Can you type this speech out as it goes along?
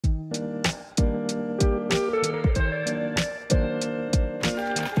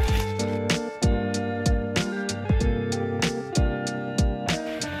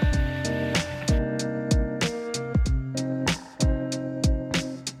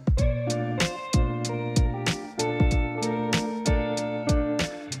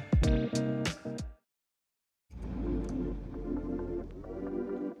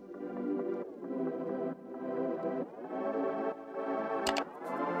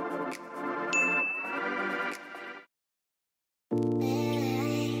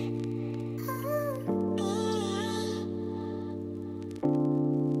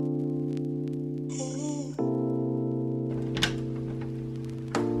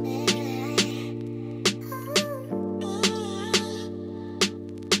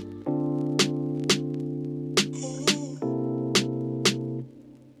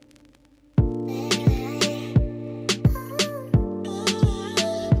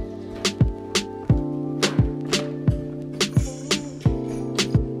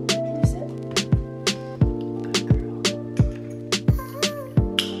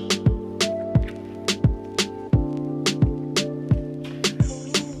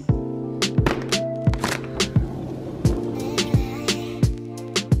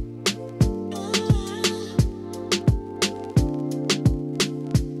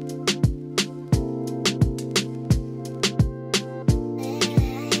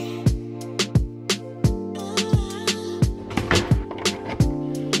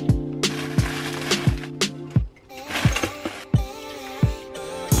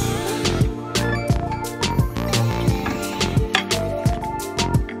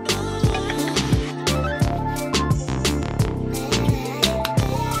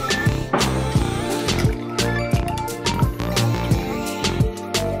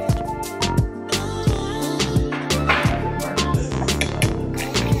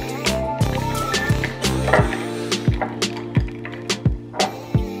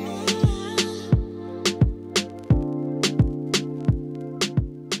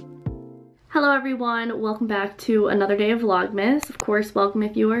everyone, welcome back to another day of vlogmas. Of course, welcome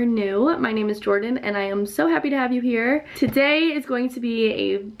if you are new. My name is Jordan and I am so happy to have you here. Today is going to be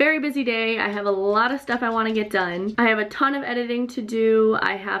a very busy day. I have a lot of stuff I want to get done. I have a ton of editing to do.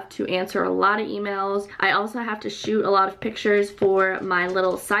 I have to answer a lot of emails. I also have to shoot a lot of pictures for my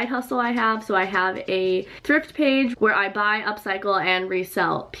little side hustle I have. So I have a thrift page where I buy, upcycle, and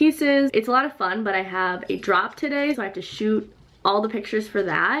resell pieces. It's a lot of fun, but I have a drop today, so I have to shoot all the pictures for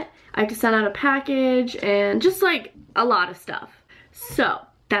that. I have to send out a package and just like a lot of stuff. So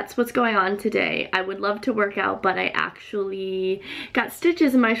that's what's going on today. I would love to work out, but I actually got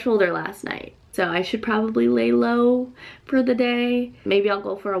stitches in my shoulder last night. So I should probably lay low for the day. Maybe I'll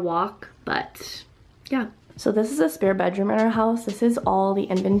go for a walk, but yeah. So this is a spare bedroom in our house. This is all the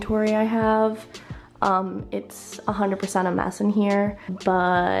inventory I have. It's 100% a mess in here,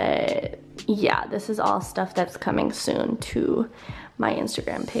 but yeah, this is all stuff that's coming soon to my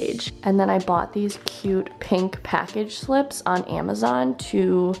Instagram page. And then I bought these cute pink package slips on Amazon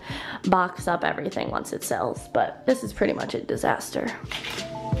to box up everything once it sells, but this is pretty much a disaster.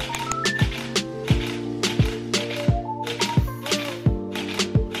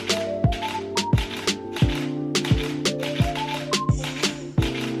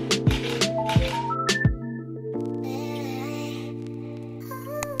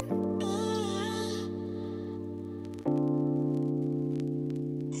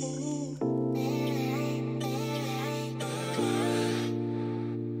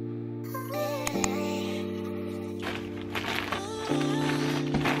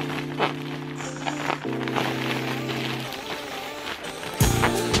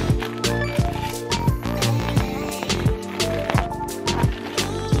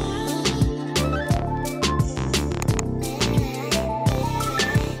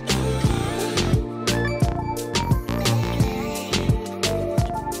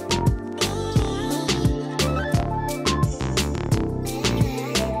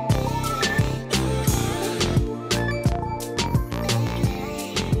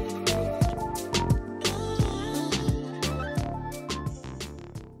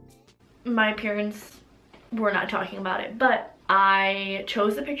 My appearance, we're not talking about it, but I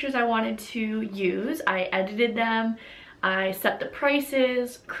chose the pictures I wanted to use. I edited them, I set the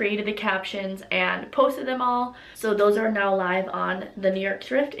prices, created the captions, and posted them all. So those are now live on the New York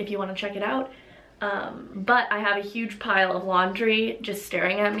Thrift if you want to check it out. But I have a huge pile of laundry just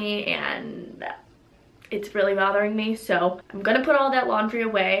staring at me and it's really bothering me. So I'm gonna put all that laundry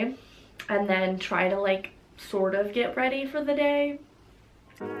away and then try to like sort of get ready for the day.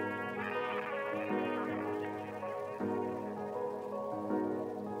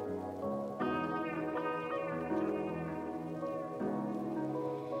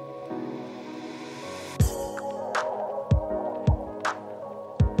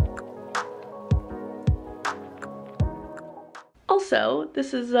 Also,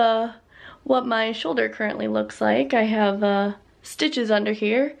 this is what my shoulder currently looks like. I have stitches under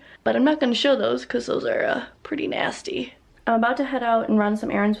here, but I'm not going to show those because those are pretty nasty. I'm about to head out and run some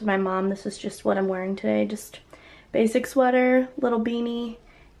errands with my mom. This is just what I'm wearing today. Just basic sweater, little beanie,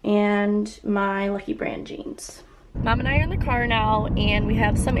 and my Lucky Brand jeans. Mom and I are in the car now and we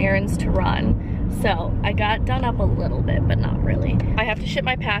have some errands to run. So I got done up a little bit, but not really. I have to ship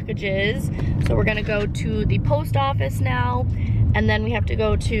my packages. So we're gonna go to the post office now. And then we have to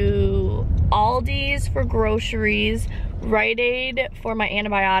go to Aldi's for groceries, Rite Aid for my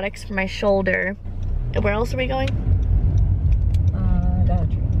antibiotics for my shoulder. And where else are we going? Dollar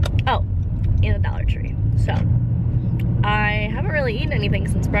Tree. Oh, and the Dollar Tree. So I haven't really eaten anything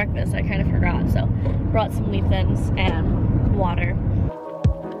since breakfast. I kind of forgot. So brought some Wheat Thins and water.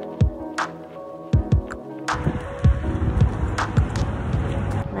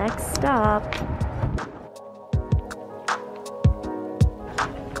 Next stop.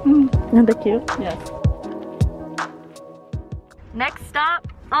 Isn't that cute? Yes. Next stop,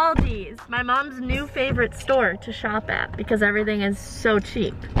 Aldi's. My mom's new favorite store to shop at because everything is so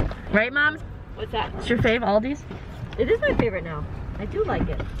cheap. Right, Mom? What's that? It's your fave, Aldi's? It is my favorite now. I do like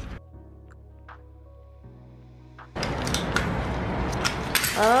it.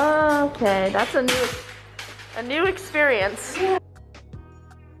 Okay, that's a new experience.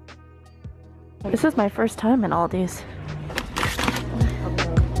 This is my first time in Aldi's.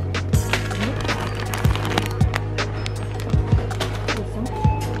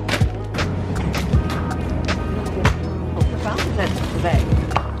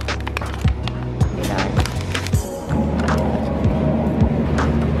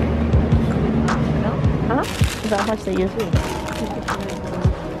 Is that how much they use?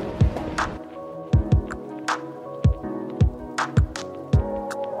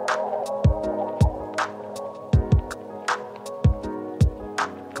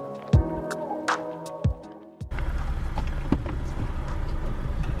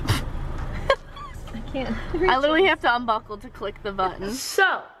 can't. I literally have to unbuckle to click the button.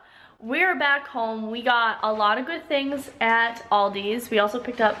 So, we're back home. We got a lot of good things at Aldi's. We also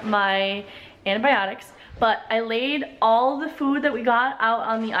picked up my antibiotics, but I laid all the food that we got out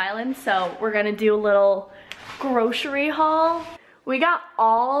on the island, so we're gonna do a little grocery haul. We got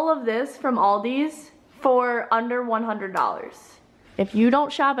all of this from Aldi's for under $100. If you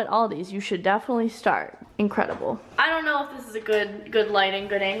don't shop at Aldi's, you should definitely start. Incredible. I don't know if this is a good lighting,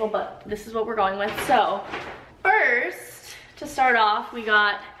 good angle, but this is what we're going with. So, first, to start off, we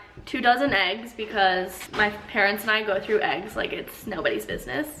got 2 dozen eggs because my parents and I go through eggs like it's nobody's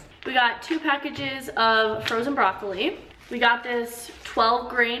business. We got 2 packages of frozen broccoli. We got this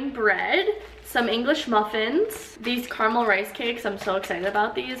 12-grain bread, some English muffins, these caramel rice cakes. I'm so excited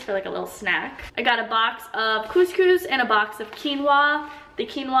about these for like a little snack. I got a box of couscous and a box of quinoa. The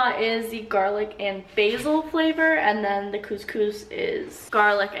quinoa is the garlic and basil flavor, and then the couscous is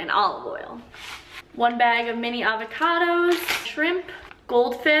garlic and olive oil. 1 bag of mini avocados, shrimp,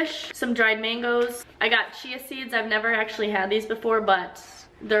 goldfish, some dried mangoes. I got chia seeds. I've never actually had these before, but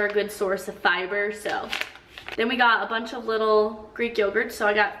they're a good source of fiber, so. Then we got a bunch of little Greek yogurts. So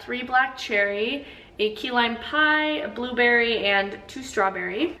I got 3 black cherry, a key lime pie, a blueberry, and 2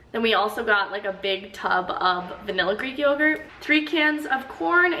 strawberry. Then we also got like a big tub of vanilla Greek yogurt, 3 cans of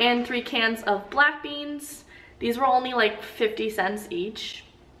corn, and 3 cans of black beans. These were only like 50 cents each.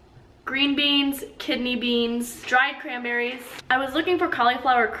 Green beans, kidney beans, dried cranberries. I was looking for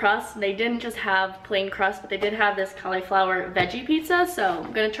cauliflower crust, and they didn't just have plain crust, but they did have this cauliflower veggie pizza, so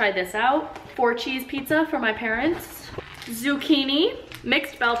I'm gonna try this out. 4 cheese pizza for my parents. Zucchini,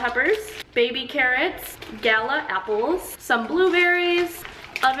 mixed bell peppers, baby carrots, gala apples, some blueberries,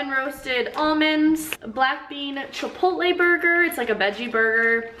 oven roasted almonds, black bean chipotle burger, it's like a veggie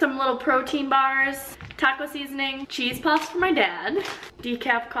burger, some little protein bars, taco seasoning, cheese puffs for my dad,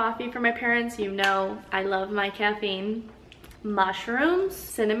 decaf coffee for my parents, you know I love my caffeine, mushrooms,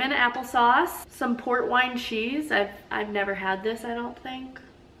 cinnamon applesauce, some port wine cheese. I've never had this, I don't think.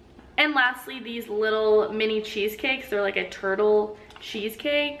 And lastly, these little mini cheesecakes. They're like a turtle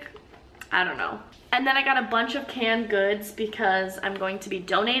cheesecake. I don't know. And then I got a bunch of canned goods because I'm going to be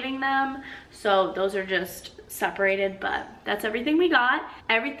donating them. So those are just separated, but that's everything we got.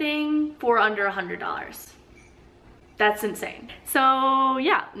 Everything for under $100. That's insane. So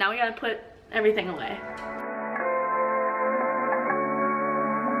yeah, now we gotta put everything away.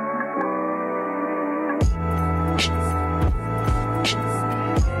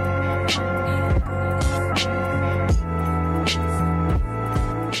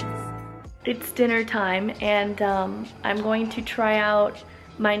 It's dinner time, and I'm going to try out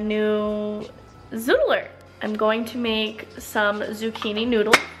my new zoodler. I'm going to make some zucchini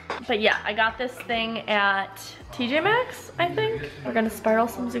noodles. But yeah, I got this thing at TJ Maxx, I think. We're gonna spiral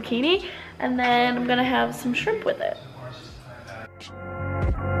some zucchini, and then I'm gonna have some shrimp with it.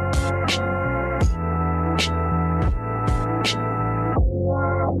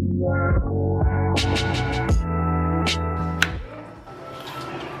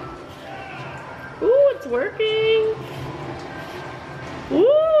 Ooh, it's working.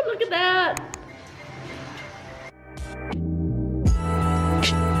 Ooh, look at that.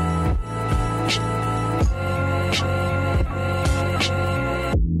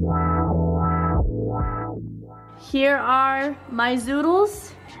 Here are my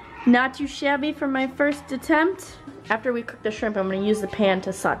zoodles. Not too shabby for my first attempt. After we cook the shrimp, I'm gonna use the pan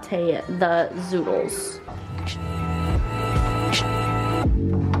to saute the zoodles.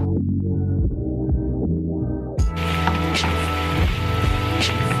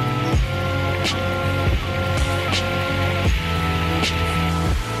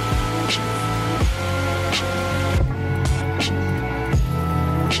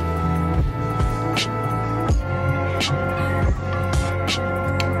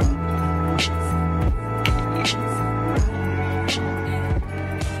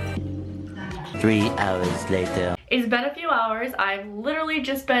 Hours later. It's been a few hours. I've literally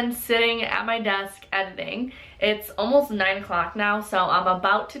just been sitting at my desk editing. It's almost 9 o'clock now, so I'm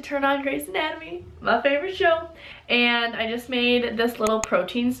about to turn on Grey's Anatomy, my favorite show. And I just made this little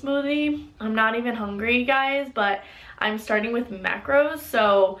protein smoothie. I'm not even hungry, guys, but I'm starting with macros,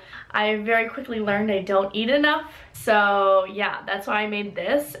 so I very quickly learned I don't eat enough. So yeah, that's why I made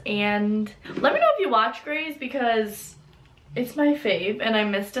this. And let me know if you watch Grey's, because it's my fave, and I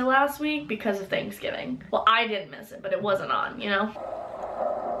missed it last week because of Thanksgiving. Well, I didn't miss it, but it wasn't on, you know?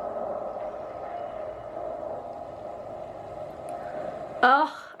 Ugh,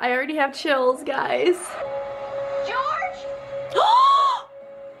 I already have chills, guys. George!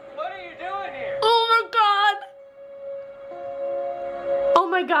 What are you doing here? Oh my god! Oh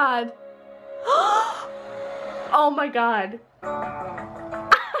my god. Oh my god.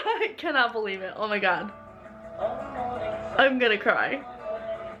 I cannot believe it. Oh my god. I'm gonna cry.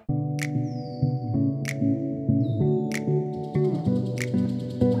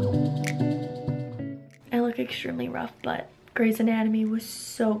 I look extremely rough, but Grey's Anatomy was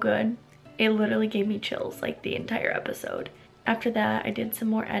so good. It literally gave me chills like the entire episode. After that, I did some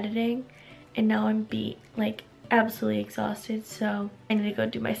more editing and now I'm beat, like absolutely exhausted. So I need to go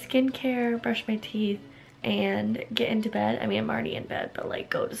do my skincare, brush my teeth, and get into bed. I mean, I'm already in bed, but like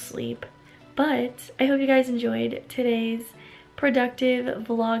go to sleep. But I hope you guys enjoyed today's productive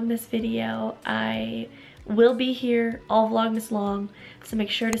vlogmas video. I will be here all vlogmas long, so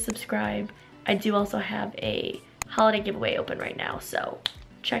make sure to subscribe. I do also have a holiday giveaway open right now, so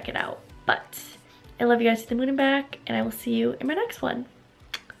check it out. But I love you guys to the moon and back, and I will see you in my next one.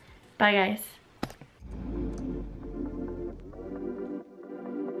 Bye guys.